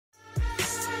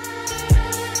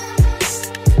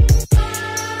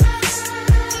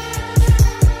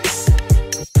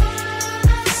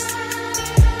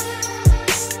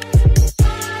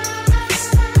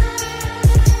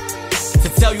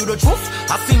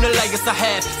between the layers I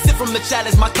have. Sip from the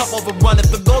chalice, my cup overrun.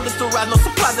 If the goal is to rise, no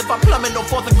surprise if I plummet. No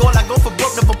fourth and goal, I go for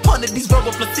broke, never pun it. These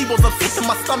verbal placebos, I'm sick to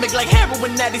my stomach like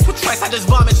heroin addicts with tracks. I just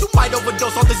vomit. You might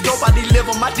overdose on this dope, I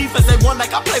deliver. My defense ain't one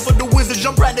like I play for the Wizards.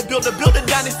 Jump right and build a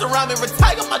dynasty around me.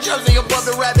 Retire my jersey above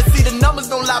the rabbit. See the numbers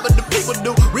don't lie, but the people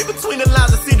do. Read between the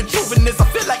lines and see the truth in this. I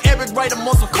feel like Eric Wright, I'm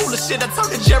on some cooler shit. I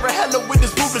turned to Jared Heller with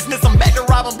this ruthlessness. I'm back to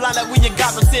rob, I'm blind like we in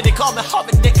Gotham City. Call me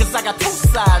Harvard Dick, cause I got two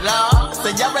sides,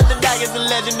 Say y'all rather die as a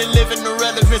legend than live in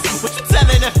irrelevance. What you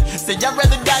telling them? Say y'all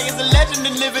rather die as a legend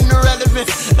than live in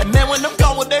irrelevance. Like man, when I'm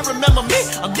gone, will they remember me?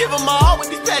 I'm giving my all with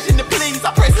these passionate pleas.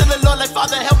 I pray to the Lord like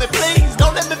Father, help me please.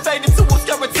 Don't let me fade into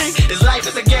obscurity. This life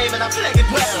is a game and I play it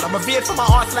well. I'm revered for my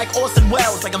arts like Orson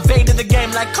Welles. Like I'm faded the game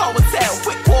like Carl Tell.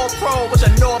 Quick poor pro, which I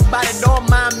know about it. Don't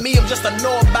mind me, I'm just a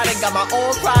know about it. Got my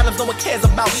own problems, no one cares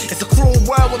about. It's a cruel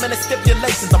world with many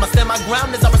stipulations. I'ma stand my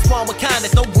ground as I respond with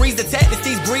kindness. No grease to tactics,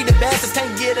 these greedy bastards can't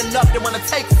get enough. They wanna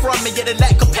take from me, yet they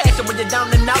lack compassion. When you're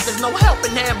down and out, there's no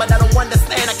helping hand. But I don't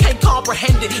understand, I can't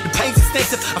comprehend it. The pain's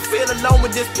extensive, I feel alone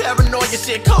with this paranoia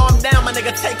shit. Calm down, my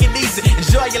nigga, take it easy.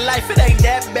 Enjoy your life, it ain't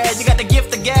that bad. You got the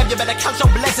gift of gab, you better count your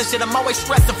blessings. Shit, I'm always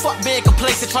stressing, fuck being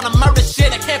complacent. Tryna murder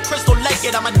shit, I can't crystal lake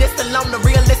it. I'm a distant alone, the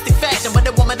realistic fashion. But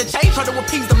they want me to change, try to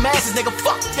appease the masses. Nigga,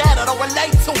 fuck that, I don't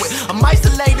relate to it. I'm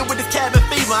isolated with this cabin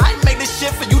fever. I ain't make this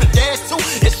shit for you to dance to.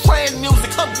 It's trance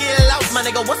music, come get lost, my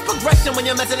nigga. What's progression when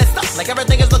you're messing this stuff? Like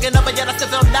everything is looking up, but yet I still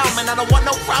feel down, man. I don't want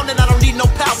no crown and I don't need no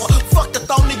power. Fuck the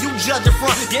throne that you judging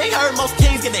from. You ain't heard most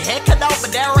kings get their head cut off,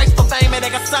 but that race for fame, and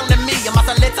they got something to me. I'm a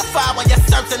solidify while you're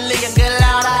certainly and get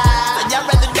louder. So y'all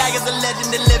rather die as a legend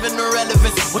than live in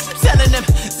irrelevance. What you telling them?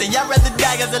 Say y'all rather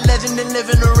die as a legend than live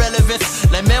in irrelevance.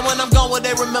 Like man, when I'm gone, will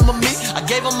they remember me? I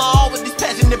gave them my all with these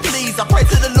passionate pleas. I pray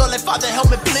to the Lord like Father, help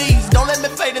me please. Don't let me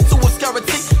fade into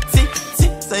obscurity.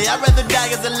 Say I'd rather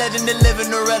die as a legend than live in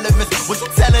irrelevance. What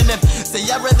you telling them? Say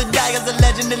I'd rather die as a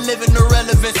legend than live in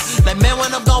irrelevance. Like man,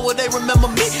 when I'm gone, will they remember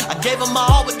me? I gave them my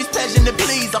all with these passionate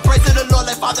pleas. I pray to the Lord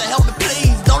like Father, help me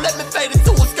please. Don't let me fade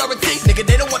into obscurity. Nigga,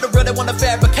 they don't want the real, they want a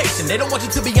fabrication. They don't want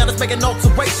you to be honest, make an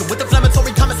alteration with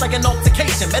inflammatory comments like an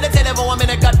altercation. Meditate every 1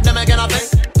 minute, goddamn it, can I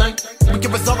think? We can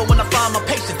resolve it when I find my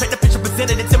patience. Paint the picture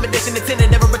presented, intimidation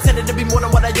intended. Never pretended to be more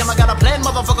than what I am. I got a plan,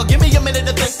 motherfucker, give me a minute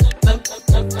to think.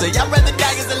 Say y'all rather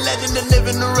die as a legend than live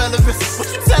in irrelevance. What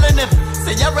you telling them?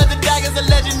 Say y'all rather die as a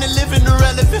legend than live in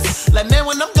irrelevance. Like man,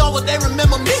 when I'm gone, will they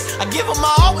remember me? I give them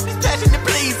my all with these passionate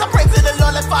pleas. I pray to the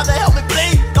Lord like Father, help me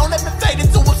please. Don't let me fade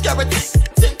into obscurity.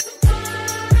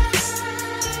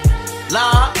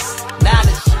 Law,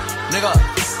 knowledge, nigga,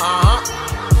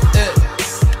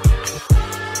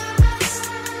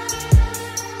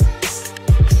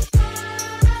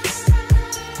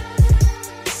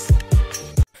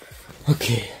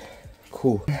 Okay,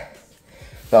 cool.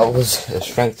 That was a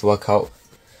strength workout.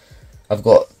 I've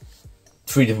got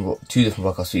two different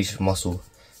workouts for each muscle.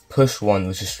 Push 1,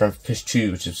 which is strength. Push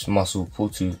 2, which is muscle. Pull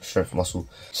 2, strength muscle.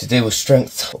 Today was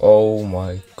strength. Oh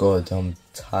my god, I'm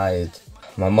tired.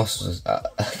 My muscles, I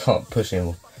can't push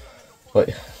anymore. But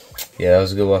yeah, that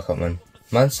was a good workout, man.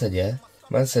 Man said I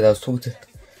was talking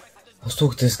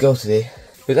to this girl today.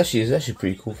 It was actually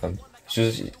pretty cool, fam.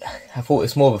 I thought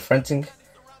it's more of a friend thing.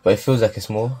 But it feels like it's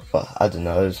more, but I don't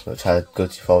know, I was not trying to go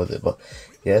too far with it, but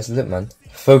yeah, it's lit, man.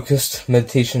 Focused,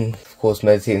 meditation, of course,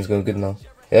 meditating's going good now.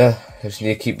 Yeah, I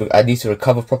need to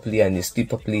recover properly, I need to sleep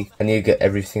properly, I need to get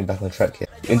everything back on track here.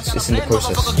 It's in the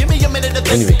process.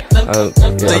 Anyway, I'll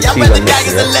see you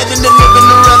guys next year.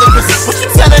 What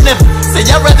you telling them? Say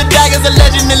y'all rather die as a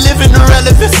legend than live in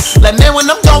irrelevance. Like man, when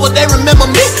I'm gone, will they remember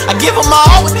me? I give them my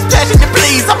all with these passions.